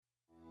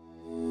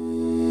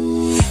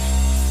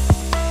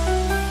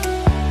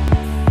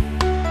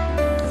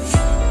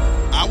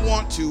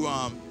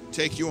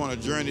take you on a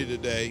journey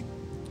today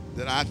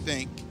that I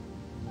think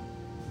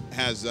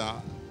has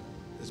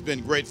it's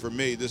been great for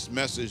me. This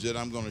message that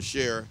I'm going to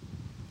share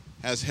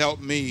has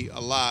helped me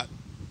a lot.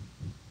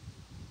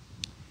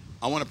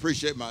 I want to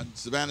appreciate my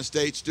Savannah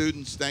State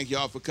students. Thank you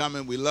all for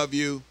coming. We love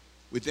you.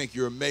 We think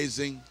you're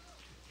amazing.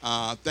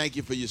 Thank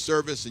you for your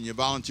service and your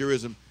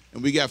volunteerism.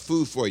 And we got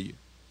food for you,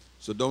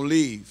 so don't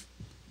leave.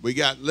 We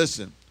got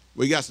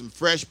some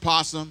fresh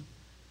possum,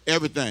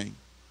 everything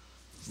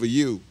for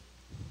you.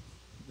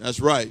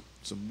 That's right.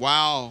 Some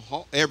wild,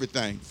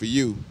 everything for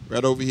you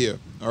right over here.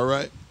 All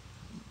right?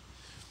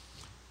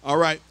 All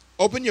right.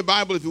 Open your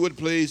Bible, if you would,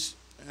 please.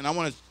 And I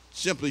want to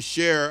simply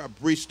share a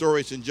brief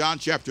story. It's in John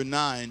chapter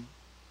 9.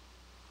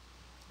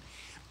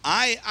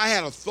 I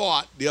had a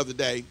thought the other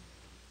day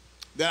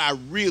that I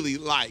really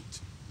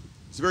liked.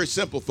 It's a very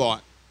simple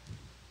thought.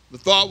 The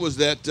thought was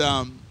that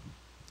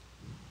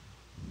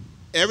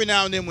every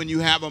now and then when you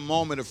have a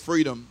moment of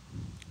freedom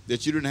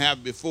that you didn't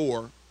have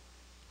before,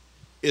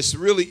 it's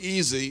really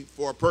easy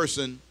for a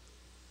person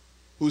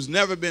who's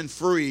never been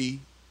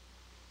free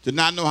to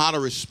not know how to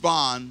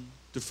respond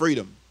to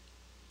freedom.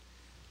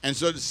 And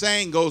so the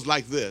saying goes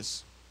like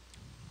this: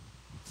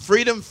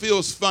 freedom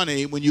feels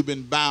funny when you've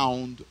been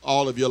bound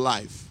all of your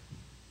life.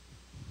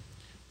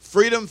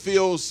 Freedom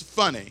feels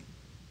funny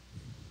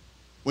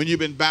when you've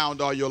been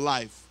bound all your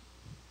life.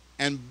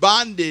 And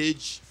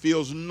bondage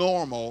feels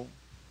normal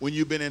when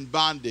you've been in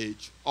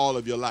bondage all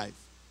of your life.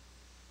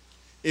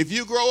 If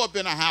you grow up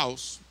in a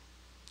house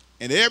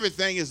and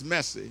everything is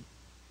messy,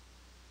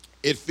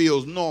 it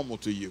feels normal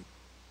to you.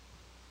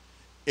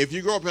 If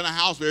you grow up in a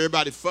house where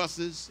everybody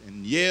fusses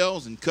and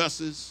yells and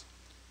cusses,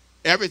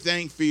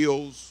 everything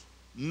feels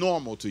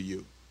normal to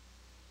you.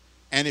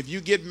 And if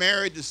you get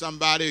married to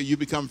somebody or you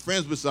become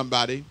friends with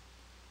somebody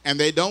and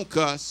they don't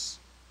cuss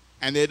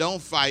and they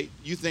don't fight,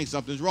 you think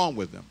something's wrong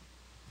with them.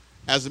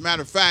 As a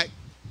matter of fact,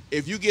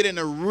 if you get in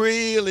a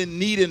really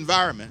neat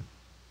environment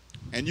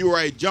and you are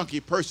a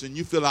junky person,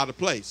 you feel out of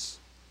place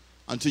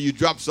until you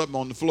drop something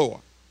on the floor.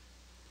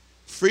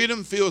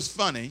 Freedom feels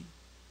funny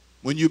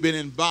when you've been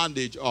in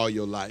bondage all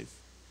your life.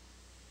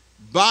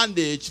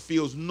 Bondage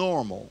feels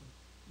normal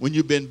when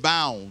you've been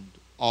bound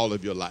all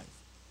of your life.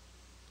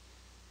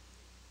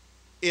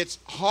 It's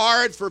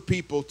hard for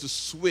people to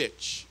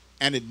switch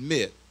and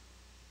admit,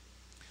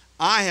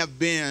 I have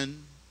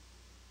been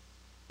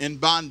in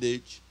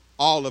bondage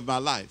all of my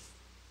life.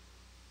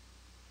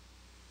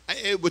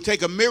 It would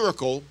take a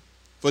miracle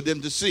for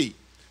them to see.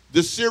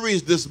 The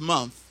series this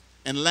month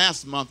and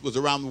last month was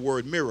around the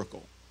word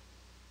miracle.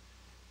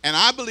 And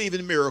I believe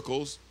in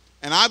miracles,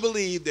 and I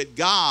believe that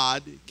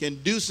God can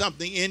do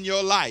something in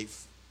your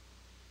life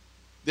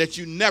that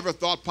you never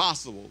thought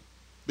possible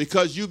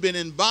because you've been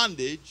in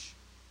bondage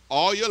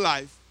all your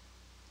life,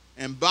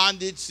 and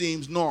bondage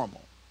seems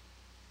normal.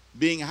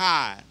 Being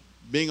high,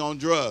 being on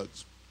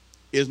drugs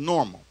is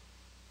normal.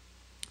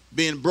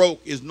 Being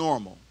broke is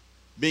normal.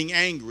 Being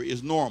angry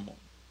is normal.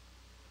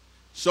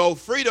 So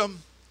freedom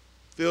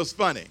feels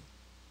funny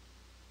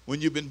when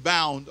you've been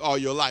bound all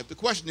your life. The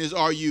question is,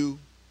 are you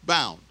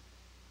bound?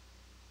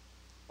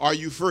 Are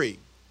you free?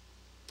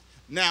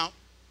 Now,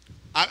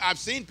 I've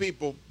seen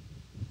people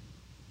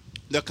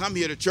that come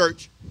here to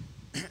church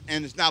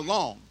and it's not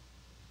long,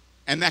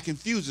 and that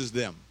confuses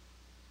them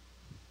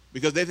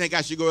because they think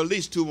I should go at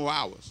least 2 more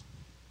hours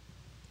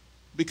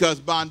because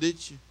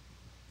bondage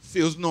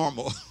feels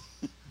normal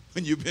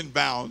when you've been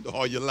bound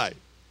all your life,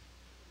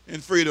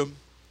 and freedom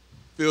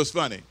feels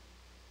funny.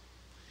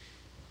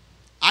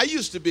 I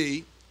used to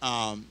be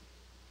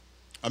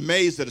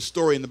amazed at a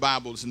story in the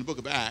Bible. It's in the book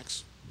of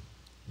Acts.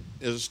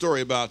 There's a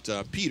story about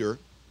Peter.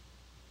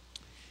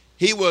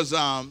 He was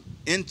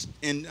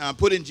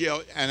put in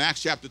jail in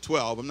Acts chapter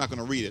 12. I'm not going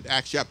to read it.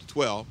 Acts chapter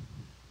 12.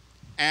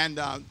 And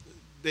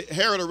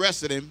Herod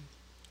arrested him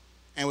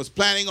and was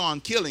planning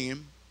on killing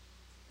him.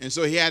 And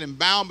so he had him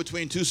bound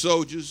between 2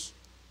 soldiers,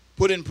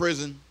 put in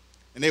prison,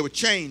 and they were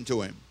chained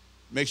to him,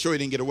 make sure he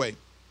didn't get away.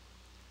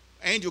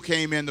 Angel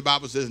came in, the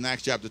Bible says in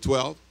Acts chapter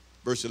 12,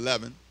 verse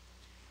 11.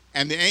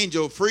 And the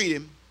angel freed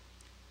him.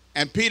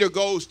 And Peter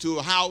goes to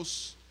a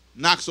house,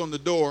 knocks on the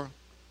door.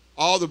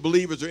 All the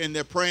believers are in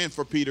there praying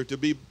for Peter to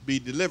be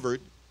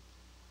delivered.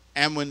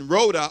 And when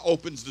Rhoda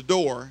opens the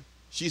door,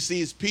 she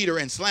sees Peter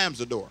and slams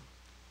the door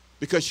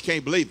because she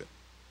can't believe it.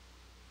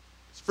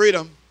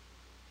 Freedom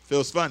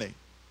feels funny.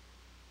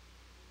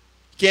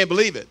 You can't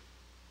believe it.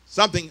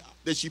 Something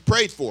that she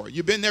prayed for.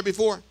 You've been there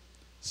before?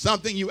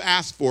 Something you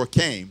asked for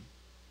came,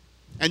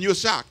 and you were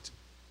shocked.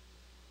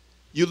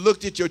 You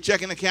looked at your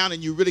checking account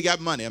and you really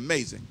got money.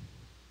 Amazing.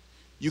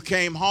 You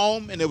came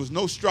home and there was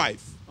no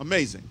strife.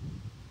 Amazing.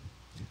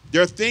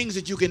 There are things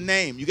that you can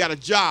name. You got a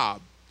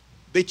job.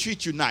 They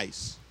treat you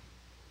nice.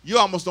 You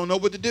almost don't know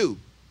what to do.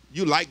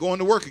 You like going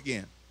to work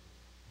again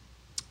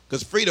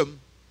because freedom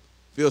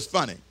feels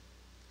funny.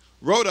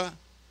 Rhoda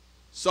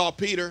saw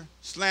Peter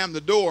slam the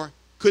door,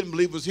 couldn't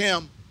believe it was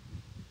him,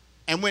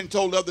 and went and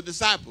told the other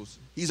disciples,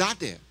 he's out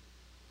there. And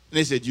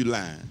they said, you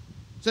lying.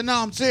 I said, no,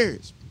 I'm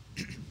serious.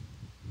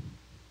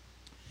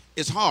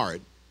 It's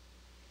hard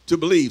to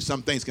believe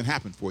some things can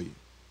happen for you.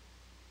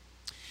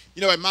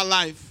 You know, in my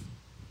life,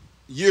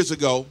 years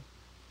ago,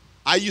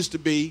 I used to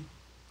be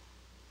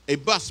a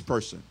bus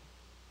person.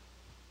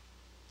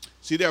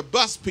 See, there are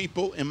bus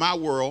people in my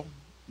world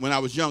when I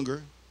was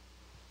younger,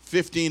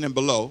 15 and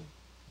below,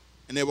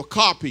 and there were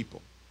car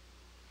people.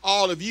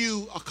 All of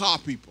you are car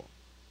people.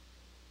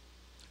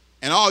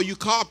 And all you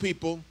car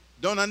people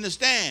don't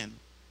understand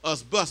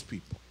us bus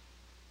people.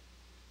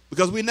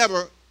 Because we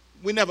never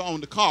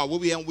owned a car. Well,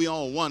 we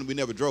owned one, we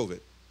never drove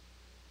it.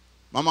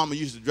 My mama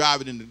used to drive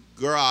it in the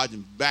garage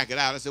and back it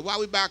out. I said, why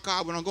we buy a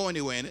car? We don't go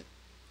anywhere in it.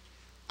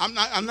 I'm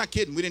not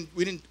kidding.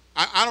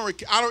 I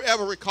don't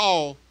ever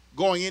recall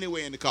going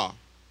anywhere in the car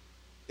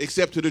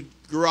except to the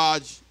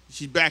garage.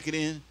 She'd back it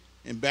in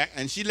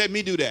and she let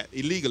me do that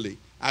illegally.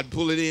 I'd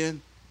pull it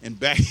in and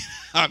back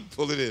I'd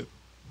pull it in.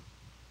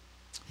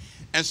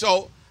 And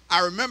so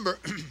I remember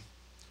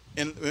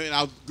and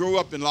I grew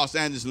up in Los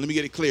Angeles, and let me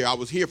get it clear. I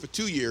was here for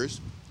 2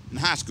 years in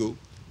high school,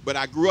 but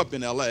I grew up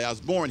in L.A. I was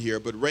born here,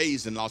 but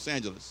raised in Los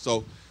Angeles.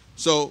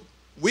 So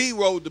we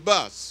rode the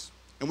bus,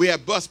 and we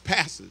had bus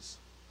passes.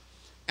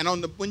 And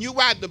when you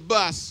ride the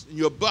bus, and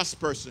you're a bus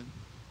person,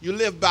 you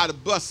live by the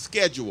bus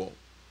schedule.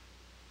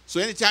 So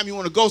anytime you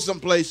want to go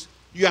someplace,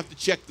 you have to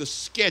check the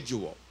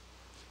schedule.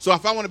 So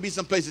if I want to be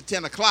someplace at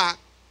 10 o'clock,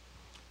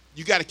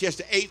 you got to catch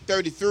the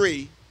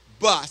 8:33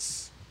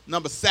 bus,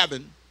 number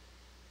 7,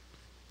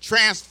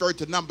 transfer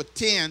to number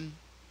 10,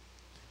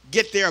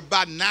 get there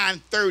about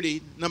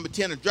 9:30, number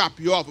 10 will drop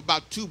you off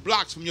about 2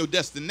 blocks from your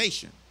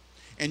destination.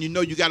 And you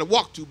know you got to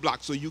walk 2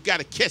 blocks, so you got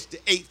to catch the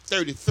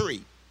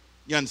 8:33.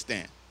 You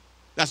understand?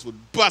 That's what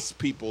bus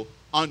people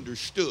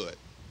understood.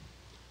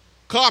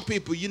 Car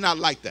people, you're not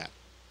like that.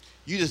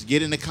 You just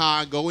get in the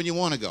car and go when you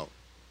want to go.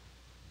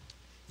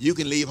 You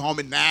can leave home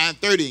at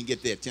 9:30 and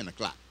get there at 10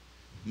 o'clock.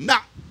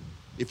 Not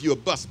if you're a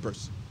bus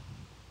person.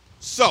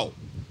 So,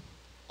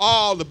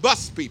 all the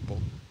bus people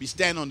be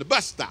standing on the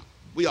bus stop.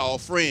 We all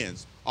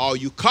friends. All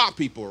you car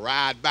people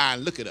ride by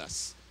and look at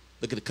us.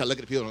 Look at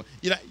the people.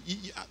 You know,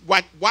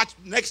 watch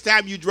next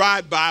time you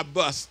drive by a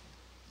bus,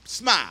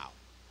 smile,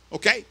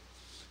 okay?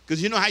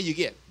 Because you know how you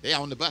get. They're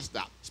on the bus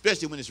stop,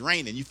 especially when it's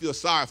raining. You feel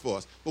sorry for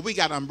us. But we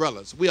got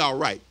umbrellas. We all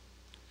right.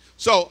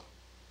 So,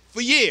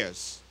 for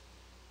years,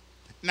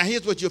 now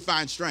here's what you'll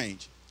find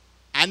strange.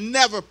 I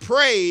never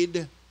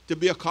prayed to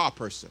be a car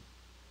person.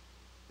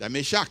 That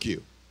may shock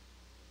you.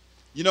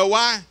 You know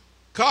why?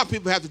 Car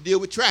people have to deal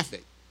with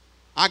traffic.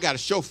 I got a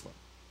chauffeur.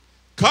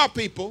 Car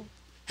people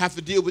have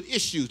to deal with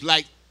issues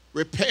like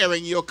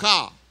repairing your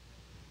car.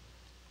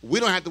 We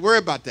don't have to worry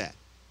about that.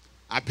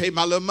 I pay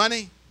my little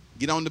money,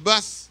 get on the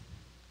bus,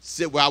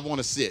 sit where I want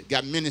to sit.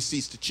 Got many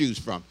seats to choose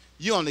from.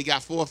 You only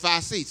got 4 or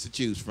 5 seats to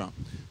choose from.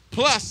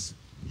 Plus,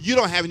 you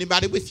don't have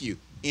anybody with you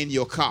in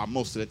your car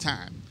most of the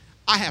time.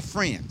 I have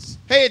friends.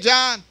 Hey,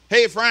 John.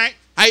 Hey, Frank.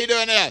 How you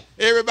doing there?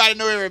 Everybody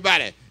know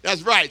everybody.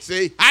 That's right,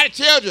 see? How the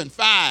children?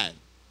 Fine.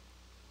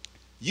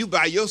 You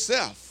by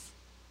yourself.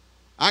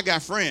 I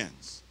got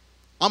friends.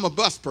 I'm a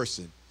bus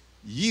person.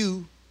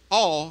 You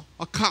all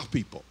are car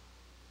people.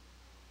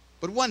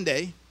 But one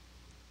day,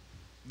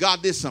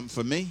 God did something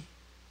for me.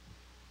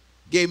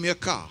 Gave me a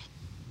car.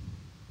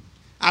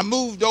 I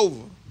moved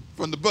over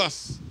from the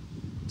bus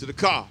to the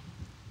car.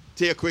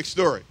 Tell you a quick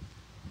story.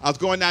 I was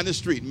going down this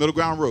street, Middle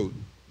Ground Road,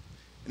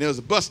 and there was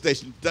a bus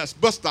station, that's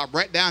bus stop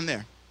right down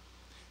there.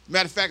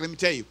 Matter of fact, let me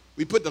tell you,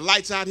 we put the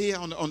lights out here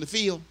on the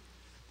field.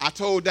 I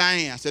told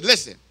Diane, I said,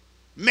 listen,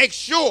 make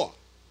sure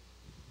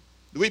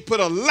that we put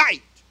a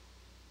light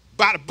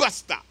by the bus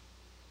stop.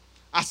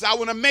 I said, I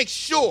want to make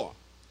sure,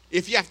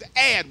 if you have to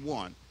add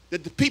one,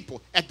 that the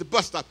people at the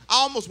bus stop, I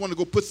almost want to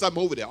go put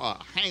something over there,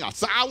 hang on.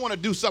 So I want to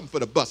do something for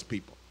the bus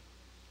people,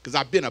 because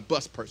I've been a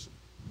bus person.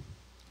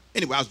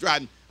 Anyway,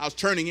 I was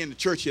turning in the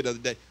church here the other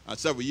day,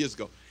 several years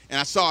ago, and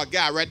I saw a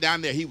guy right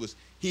down there. He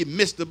had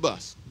missed the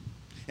bus,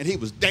 and he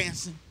was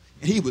dancing,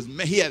 and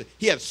he had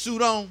a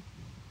suit on,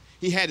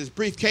 he had his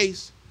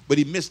briefcase, but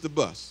he missed the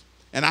bus.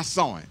 And I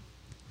saw him,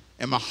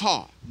 and my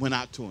heart went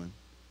out to him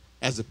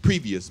as a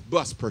previous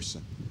bus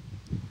person.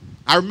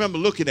 I remember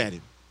looking at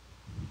him,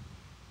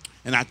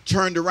 and I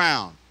turned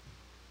around,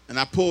 and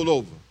I pulled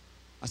over.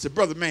 I said,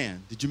 brother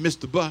man, did you miss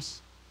the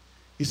bus?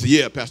 He said,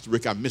 yeah, Pastor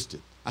Rick, I missed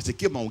it. I said,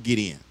 come on, get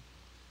in.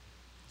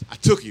 I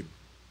took him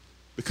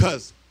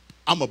because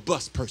I'm a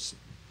bus person.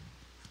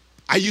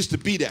 I used to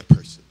be that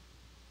person,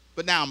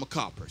 but now I'm a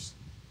car person.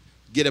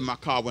 Get in my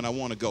car when I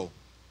want to go.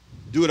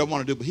 Do what I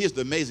want to do. But here's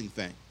the amazing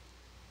thing.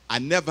 I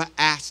never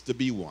asked to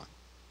be one.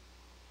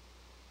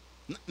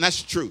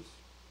 That's the truth.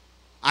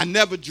 I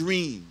never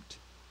dreamed.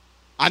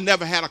 I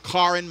never had a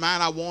car in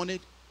mind I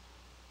wanted.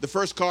 The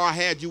first car I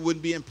had, you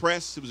wouldn't be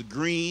impressed. It was a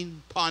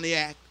green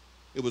Pontiac.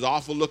 It was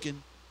awful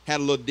looking.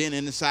 Had a little dent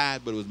in the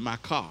side, but it was my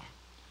car.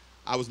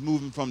 I was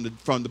moving from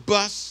the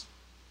bus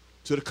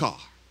to the car.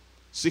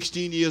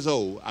 16 years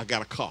old, I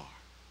got a car,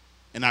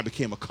 and I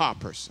became a car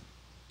person.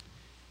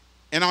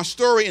 In our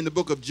story in the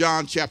book of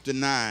John chapter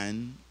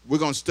 9, we're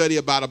going to study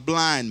about a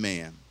blind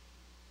man.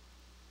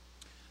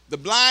 The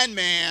blind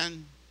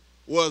man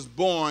was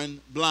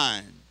born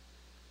blind.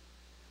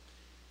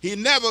 He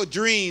never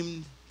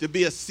dreamed to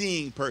be a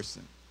seeing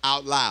person.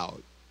 out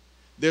loud.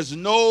 There's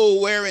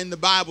nowhere in the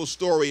Bible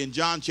story in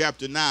John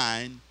chapter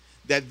 9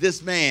 that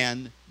this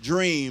man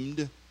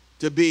dreamed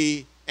to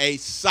be a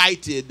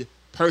sighted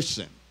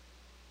person,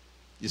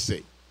 you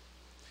see.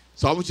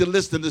 So I want you to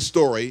listen to this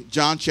story,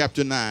 John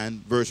chapter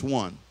 9, verse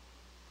 1.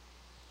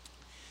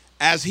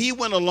 As he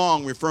went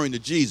along, referring to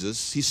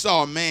Jesus, he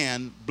saw a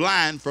man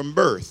blind from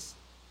birth.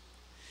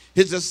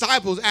 His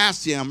disciples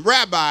asked him,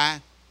 Rabbi,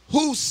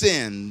 who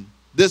sinned,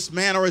 this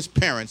man or his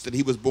parents, that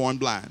he was born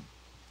blind?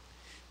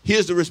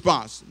 Here's the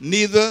response.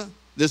 Neither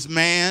this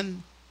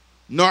man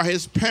nor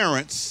his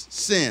parents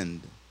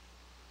sinned.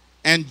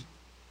 And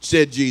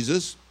said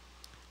Jesus,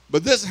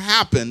 but this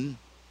happened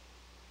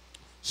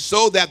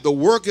so that the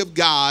work of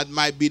God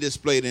might be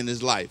displayed in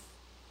his life.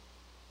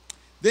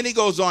 Then he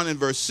goes on in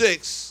verse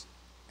 6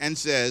 and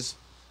says,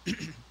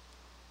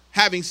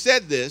 having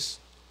said this,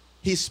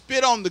 he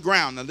spit on the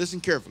ground. Now listen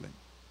carefully.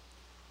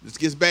 This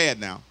gets bad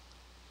now.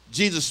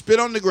 Jesus spit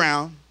on the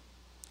ground,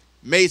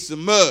 made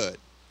some mud.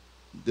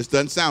 This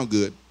doesn't sound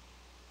good.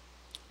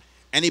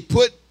 And he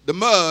put the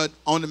mud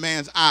on the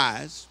man's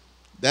eyes.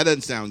 That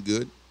doesn't sound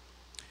good.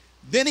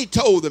 Then he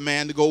told the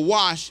man to go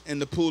wash in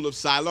the pool of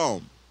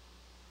Siloam.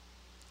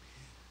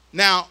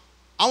 Now,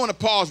 I want to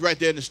pause right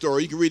there in the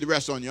story. You can read the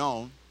rest on your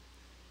own.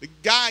 The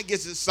guy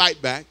gets his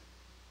sight back,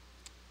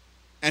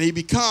 and he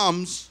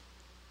becomes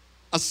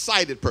a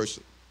sighted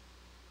person.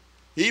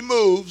 He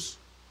moves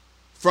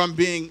from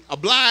being a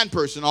blind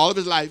person all of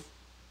his life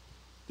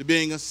to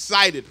being a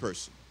sighted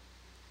person.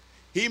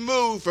 He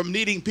moved from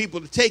needing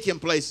people to take him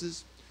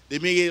places to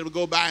being able to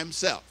go by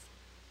himself.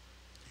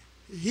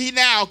 He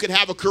now could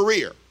have a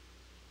career.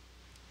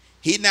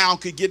 He now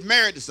could get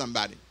married to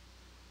somebody.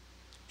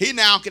 He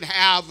now could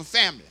have a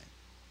family.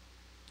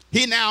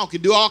 He now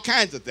can do all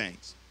kinds of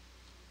things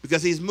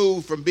because he's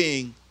moved from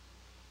being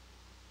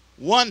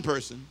one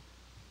person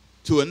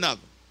to another.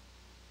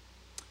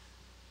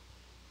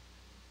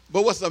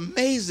 But what's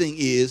amazing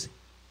is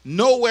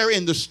nowhere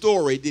in the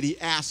story did he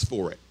ask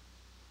for it.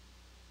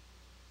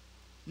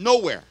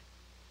 Nowhere.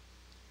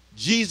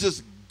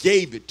 Jesus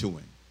gave it to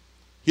him.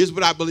 Here's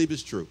what I believe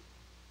is true.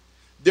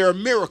 There are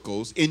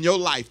miracles in your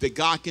life that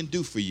God can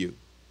do for you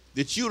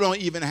that you don't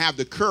even have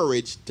the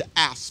courage to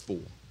ask for.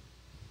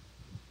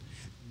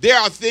 There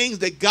are things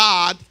that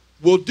God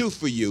will do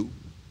for you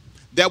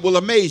that will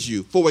amaze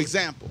you. For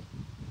example,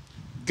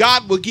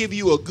 God will give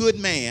you a good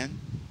man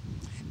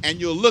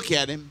and you'll look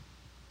at him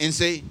and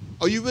say,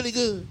 are you really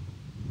good?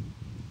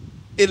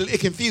 It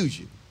confuse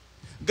you.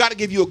 God will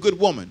give you a good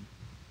woman,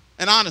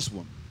 an honest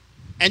woman,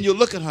 and you'll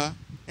look at her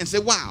and say,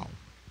 wow,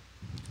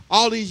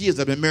 all these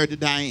years I've been married to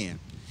Diane.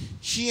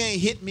 She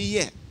ain't hit me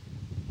yet.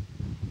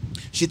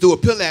 She threw a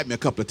pill at me a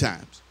couple of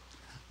times,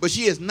 but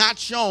she has not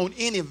shown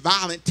any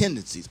violent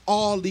tendencies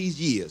all these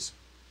years.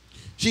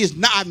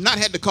 I've not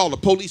had to call the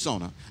police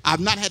on her. I've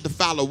not had to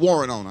file a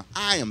warrant on her.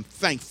 I am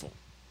thankful.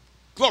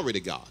 Glory to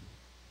God.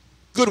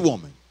 Good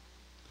woman.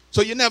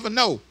 So you never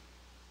know.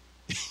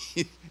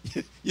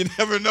 You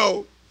never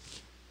know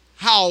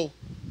how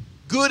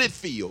good it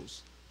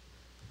feels.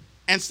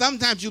 And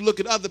sometimes you look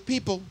at other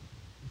people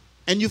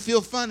and you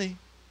feel funny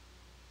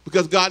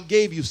because God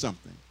gave you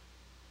something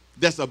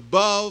that's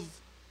above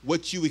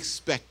what you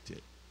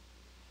expected,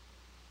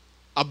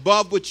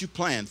 above what you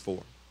planned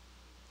for.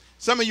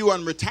 Some of you are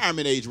in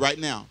retirement age right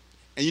now,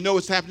 and you know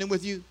what's happening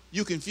with you?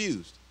 You're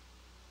confused.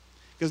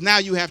 Because now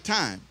you have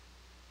time.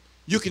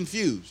 You're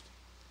confused.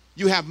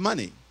 You have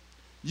money.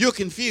 You're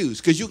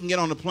confused because you can get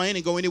on a plane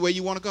and go anywhere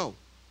you want to go.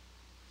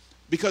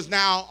 Because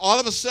now, all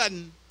of a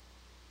sudden,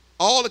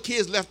 all the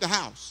kids left the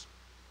house.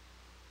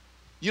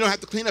 You don't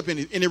have to clean up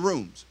any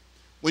rooms.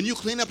 When you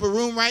clean up a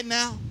room right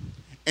now,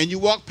 and you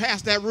walk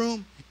past that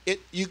room,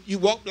 you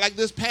walk like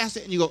this past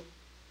it, and you go,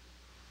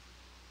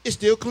 it's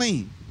still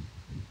clean.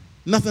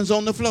 Nothing's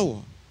on the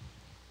floor.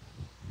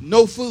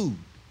 No food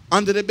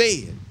under the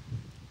bed.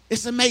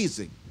 It's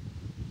amazing.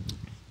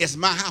 It's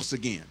my house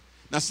again.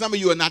 Now, some of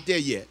you are not there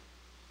yet,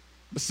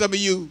 but some of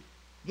you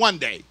one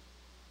day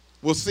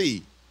will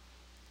see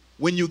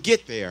when you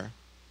get there,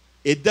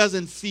 it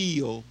doesn't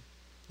feel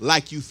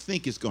like you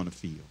think it's going to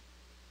feel.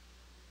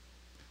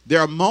 There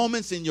are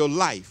moments in your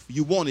life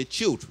you wanted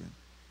children.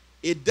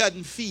 It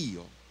doesn't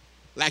feel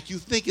like you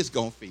think it's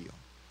going to feel.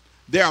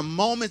 There are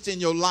moments in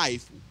your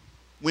life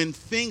when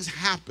things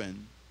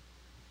happen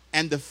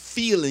and the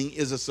feeling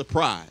is a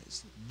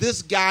surprise.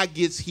 This guy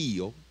gets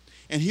healed,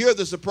 and here are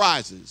the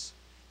surprises.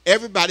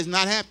 Everybody's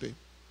not happy.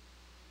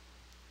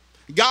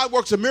 God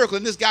works a miracle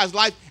in this guy's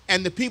life,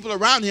 and the people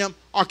around him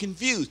are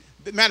confused.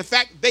 Matter of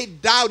fact, they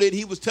doubted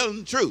he was telling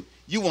the truth.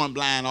 You weren't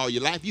blind all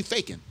your life. You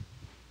faking.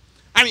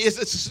 I mean,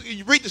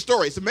 you read the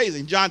story. It's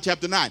amazing. John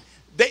chapter 9.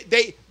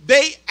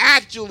 They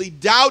actually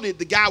doubted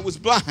the guy was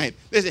blind.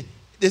 They said,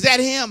 is that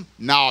him?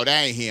 No,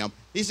 that ain't him.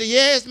 He said,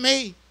 yeah, it's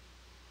me.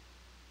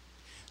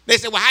 They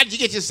said, well, how did you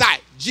get your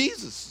sight?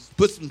 Jesus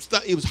put some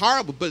stuff. It was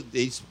horrible, but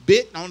they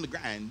spit on the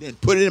ground and then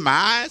put it in my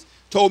eyes,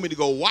 told me to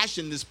go wash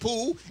in this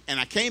pool, and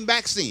I came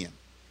back seeing.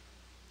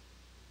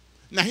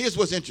 Now, here's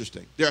what's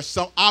interesting. There are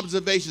some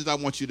observations I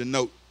want you to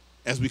note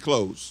as we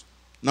close.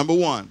 Number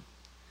one,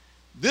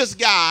 This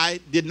guy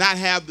did not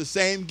have the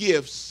same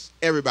gifts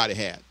everybody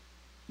had.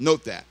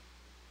 Note that.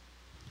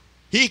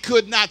 He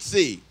could not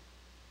see.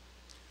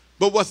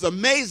 But what's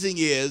amazing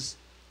is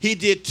he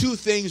did two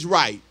things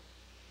right.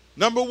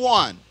 Number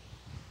one,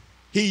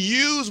 he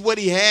used what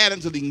he had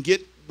until he can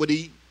get what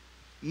he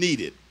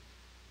needed.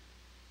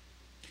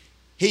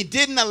 He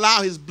didn't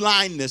allow his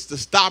blindness to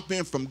stop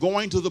him from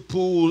going to the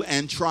pool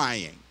and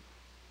trying.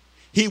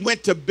 He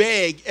went to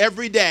beg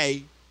every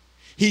day.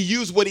 He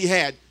used what he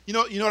had. You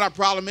know what our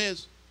problem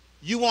is?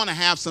 You want to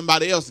have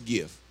somebody else's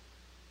gift.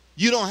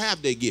 You don't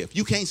have their gift.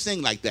 You can't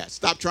sing like that.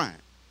 Stop trying.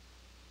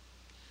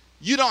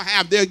 You don't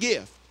have their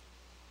gift.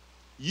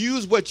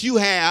 Use what you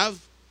have.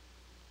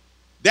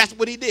 That's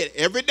what he did.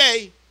 Every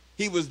day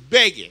he was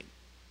begging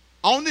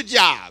on the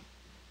job.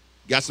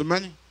 Got some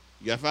money?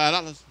 You got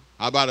 $5?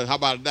 How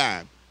about a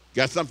dime?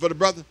 Got something for the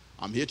brother?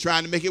 I'm here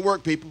trying to make it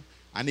work, people.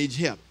 I need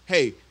your help.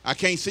 Hey, I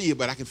can't see you,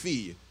 but I can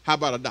feed you. How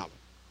about $1?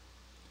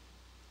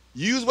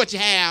 Use what you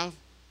have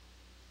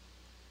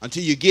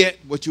until you get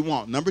what you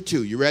want. Number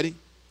two, you ready?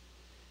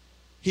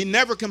 He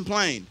never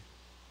complained.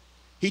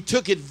 He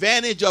took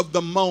advantage of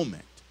the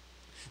moment.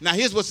 Now,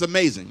 here's what's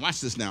amazing.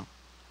 Watch this now.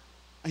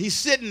 He's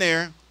sitting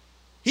there.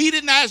 He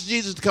didn't ask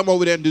Jesus to come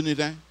over there and do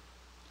anything.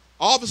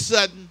 All of a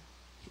sudden,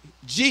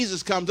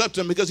 Jesus comes up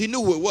to him because he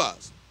knew who it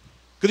was.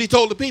 Because he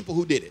told the people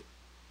who did it.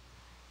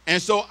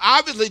 And so,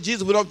 obviously,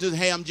 Jesus went up to him,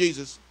 hey, I'm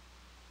Jesus.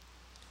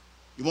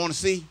 You want to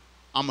see?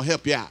 I'm going to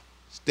help you out.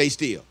 Stay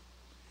still.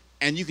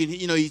 And you can,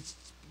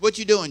 what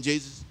you doing,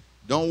 Jesus?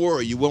 Don't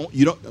worry. You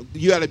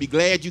got to be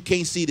glad you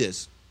can't see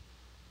this.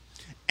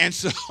 And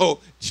so,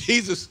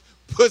 Jesus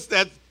puts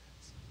that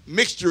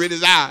mixture in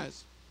his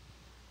eyes.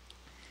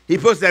 He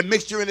puts that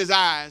mixture in his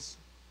eyes.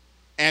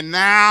 And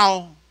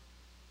now,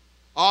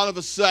 all of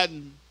a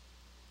sudden,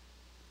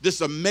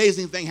 this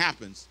amazing thing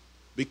happens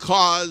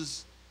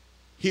because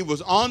he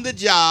was on the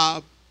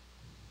job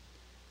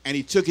and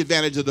he took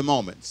advantage of the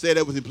moment. Say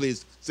that with me,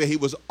 please. Say he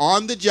was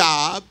on the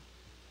job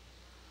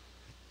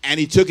and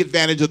he took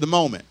advantage of the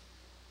moment.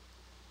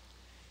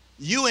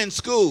 You in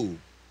school.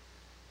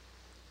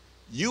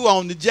 You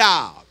on the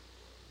job.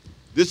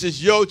 This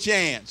is your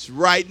chance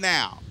right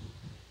now.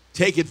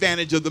 Take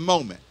advantage of the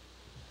moment.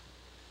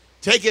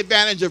 Take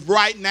advantage of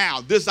right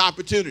now, this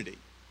opportunity.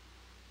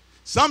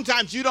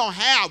 Sometimes you don't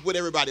have what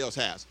everybody else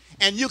has.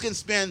 And you can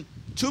spend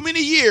too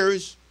many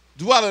years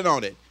dwelling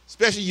on it,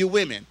 especially you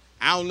women.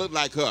 I don't look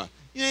like her.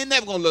 You ain't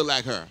never going to look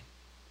like her.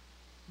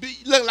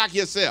 Look like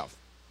yourself.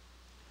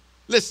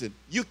 Listen,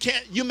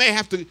 she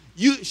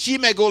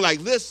may go like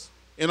this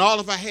and all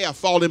of her hair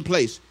fall in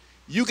place.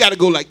 You got to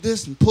go like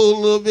this and pull a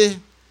little bit.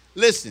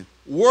 Listen,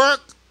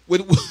 work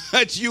with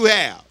what you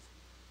have.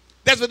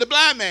 That's what the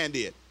blind man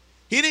did.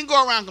 He didn't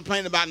go around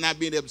complaining about not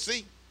being able to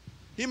see.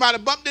 He might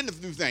have bumped into a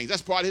few things.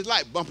 That's part of his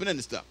life, bumping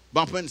into stuff.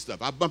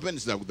 I bump into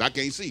stuff because I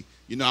can't see.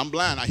 I'm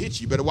blind. I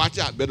hit you. Better watch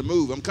out. Better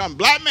move. I'm coming.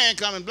 Blind man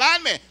coming.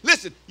 Blind man.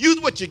 Listen, use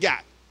what you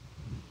got.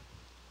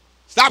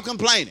 Stop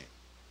complaining.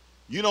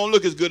 You don't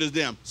look as good as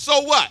them.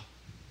 So what?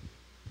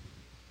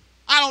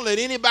 I don't let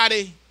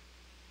anybody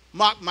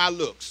mock my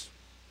looks.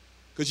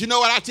 Because you know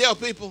what I tell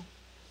people?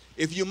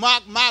 If you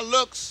mock my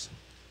looks,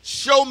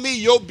 show me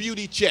your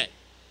beauty check.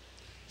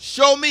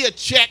 Show me a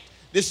check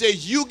that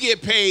says you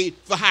get paid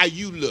for how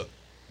you look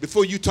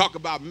before you talk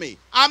about me.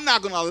 I'm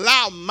not going to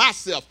allow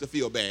myself to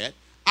feel bad.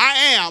 I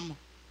am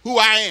who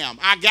I am.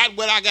 I got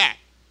what I got.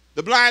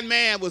 The blind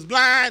man was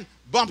blind,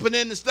 bumping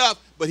into stuff,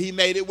 but he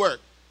made it work.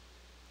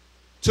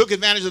 Took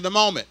advantage of the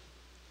moment.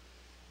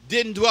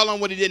 Didn't dwell on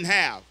what he didn't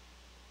have.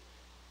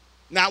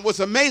 Now, what's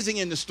amazing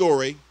in the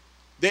story,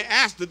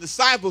 the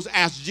disciples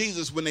asked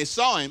Jesus when they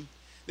saw him,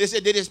 they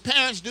said, did his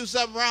parents do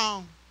something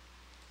wrong?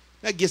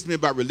 That gets me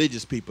about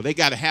religious people. They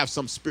got to have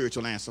some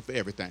spiritual answer for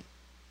everything.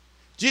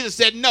 Jesus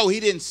said, no, he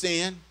didn't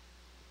sin.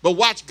 But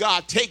watch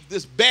God take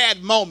this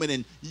bad moment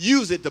and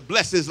use it to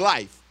bless his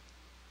life.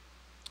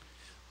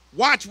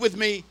 Watch with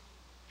me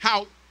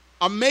how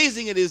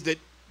amazing it is that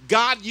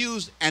God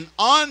used an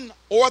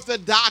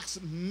unorthodox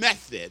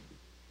method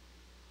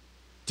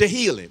to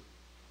heal him.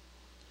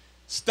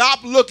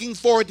 Stop looking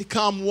for it to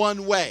come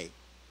one way.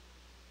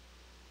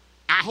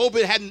 I hope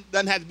it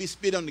doesn't have to be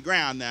spit on the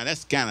ground now.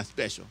 That's kind of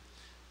special.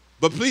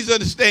 But please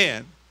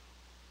understand,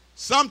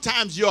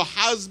 sometimes your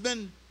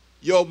husband,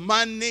 your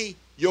money,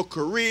 your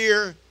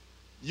career,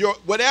 your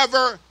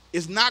whatever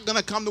is not going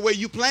to come the way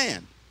you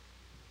planned.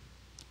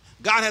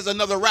 God has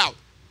another route.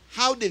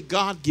 How did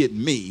God get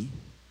me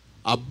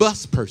a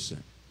bus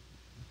person?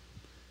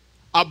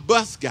 A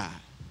bus guy.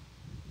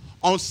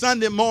 On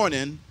Sunday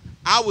morning,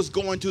 I was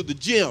going to the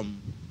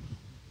gym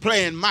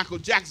playing Michael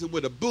Jackson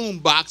with a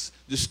boombox,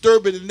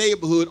 disturbing the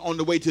neighborhood on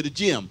the way to the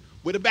gym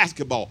with a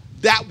basketball.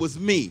 That was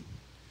me.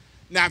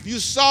 Now, if you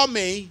saw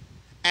me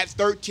at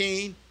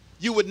 13,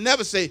 you would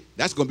never say,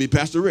 that's going to be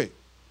Pastor Rick.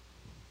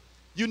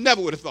 You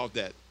never would have thought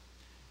that.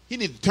 He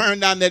needs to turn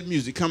down that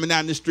music coming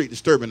down the street,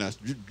 disturbing us,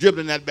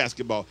 dribbling that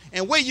basketball.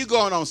 And where you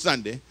going on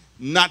Sunday?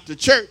 Not to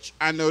church.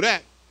 I know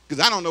that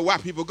because I don't know why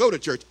people go to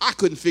church. I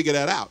couldn't figure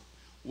that out.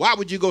 Why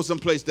would you go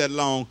someplace that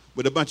long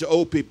with a bunch of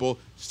old people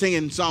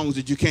singing songs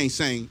that you can't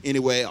sing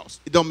anywhere else?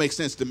 It don't make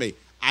sense to me.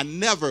 I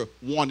never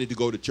wanted to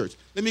go to church.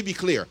 Let me be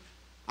clear.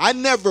 I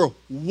never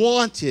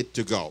wanted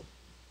to go.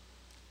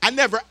 I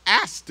never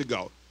asked to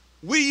go.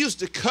 We used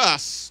to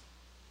cuss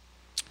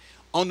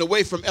on the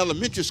way from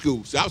elementary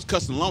school. So I was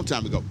cussing a long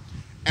time ago.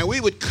 And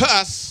we would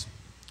cuss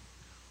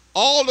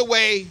all the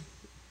way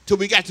till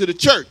we got to the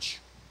church.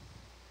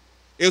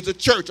 It was a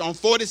church on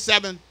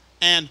 47th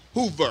and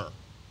Hoover,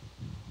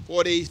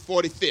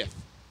 45th.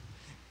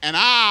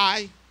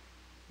 And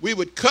we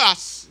would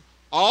cuss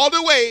all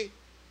the way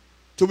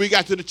till we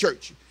got to the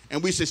church.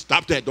 And we said,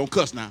 stop that, don't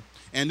cuss now.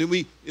 And then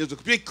it was a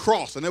big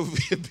cross, and there would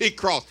be a big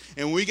cross.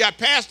 And when we got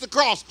past the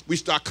cross, we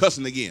start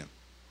cussing again.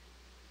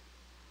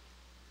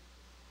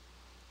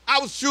 I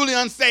was truly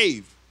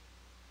unsaved,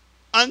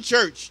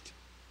 unchurched,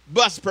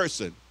 bus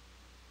person,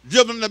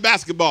 dribbling the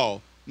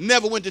basketball,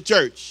 never went to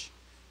church,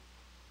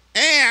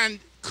 and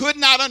could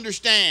not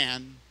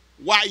understand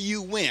why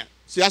you went.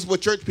 See, that's what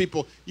church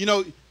people,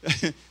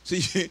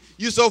 see,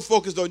 you're so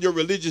focused on your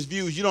religious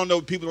views, you don't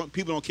know people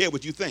don't care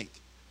what you think.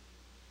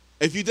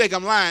 If you think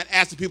I'm lying,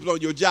 ask the people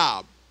on your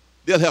job.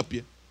 They'll help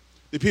you.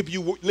 The people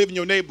you live in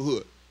your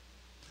neighborhood.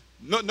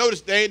 Notice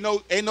there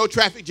ain't no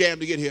traffic jam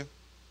to get here.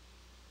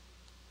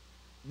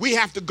 We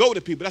have to go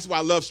to people. That's why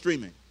I love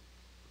streaming.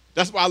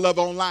 That's why I love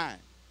online.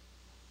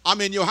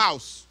 I'm in your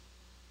house.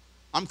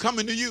 I'm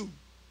coming to you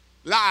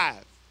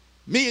live.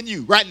 Me and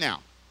you right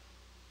now.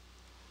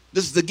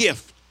 This is a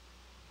gift.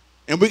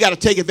 And we got to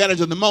take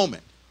advantage of the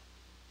moment.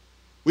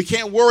 We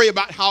can't worry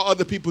about how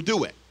other people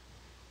do it.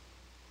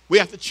 We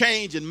have to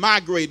change and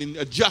migrate and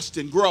adjust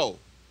and grow.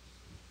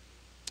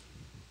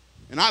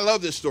 And I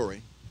love this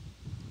story.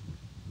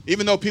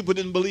 Even though people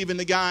didn't believe in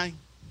the guy,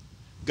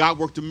 God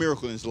worked a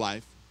miracle in his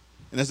life.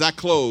 And as I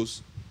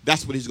close,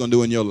 that's what he's going to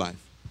do in your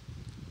life.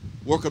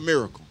 Work a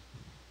miracle.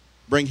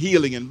 Bring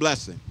healing and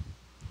blessing.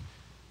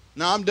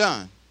 Now I'm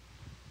done.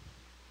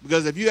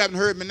 Because if you haven't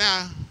heard me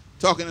now,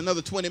 talking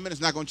another 20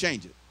 minutes not going to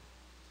change it.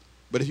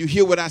 But if you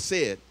hear what I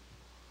said,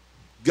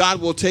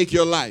 God will take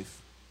your life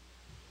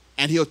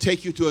and he'll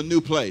take you to a new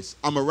place,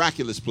 a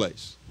miraculous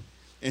place.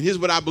 And here's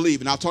what I believe,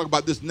 and I'll talk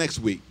about this next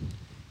week.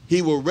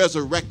 He will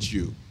resurrect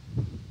you.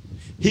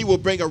 He will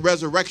bring a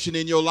resurrection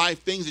in your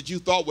life, things that you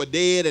thought were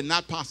dead and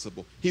not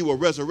possible. He will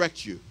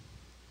resurrect you.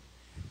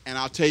 And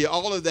I'll tell you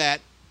all of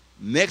that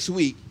next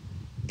week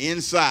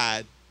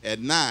inside at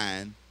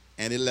 9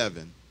 and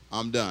 11.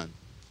 I'm done.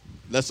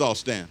 Let's all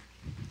stand.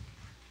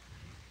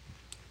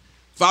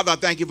 Father, I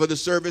thank you for the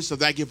service. I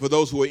thank you for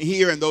those who are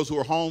here and those who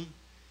are home.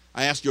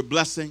 I ask your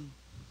blessing.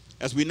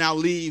 As we now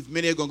leave,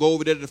 many are going to go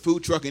over there to the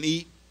food truck and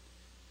eat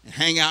and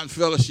hang out in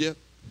fellowship.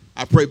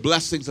 I pray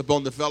blessings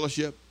upon the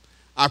fellowship.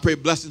 I pray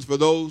blessings for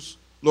those,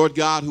 Lord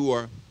God, who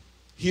are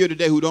here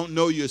today who don't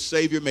know you as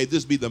Savior. May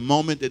this be the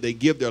moment that they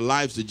give their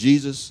lives to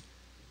Jesus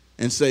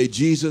and say,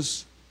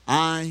 Jesus,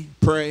 I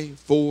pray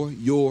for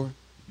your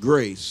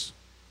grace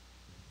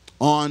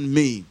on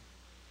me,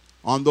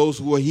 on those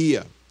who are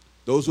here,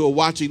 those who are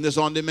watching this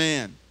on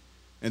demand,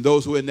 and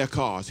those who are in their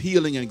cars.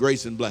 Healing and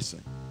grace and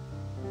blessing.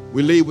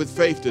 We leave with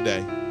faith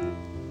today,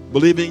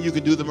 believing you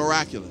can do the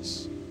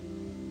miraculous.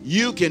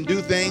 You can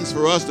do things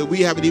for us that we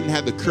haven't even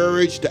had the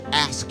courage to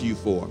ask you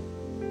for.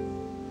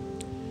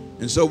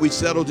 And so we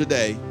settle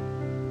today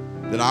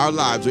that our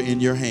lives are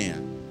in your hand.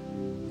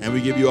 And we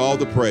give you all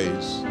the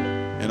praise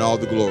and all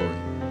the glory.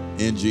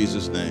 In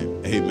Jesus'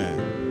 name,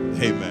 amen.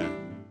 Amen.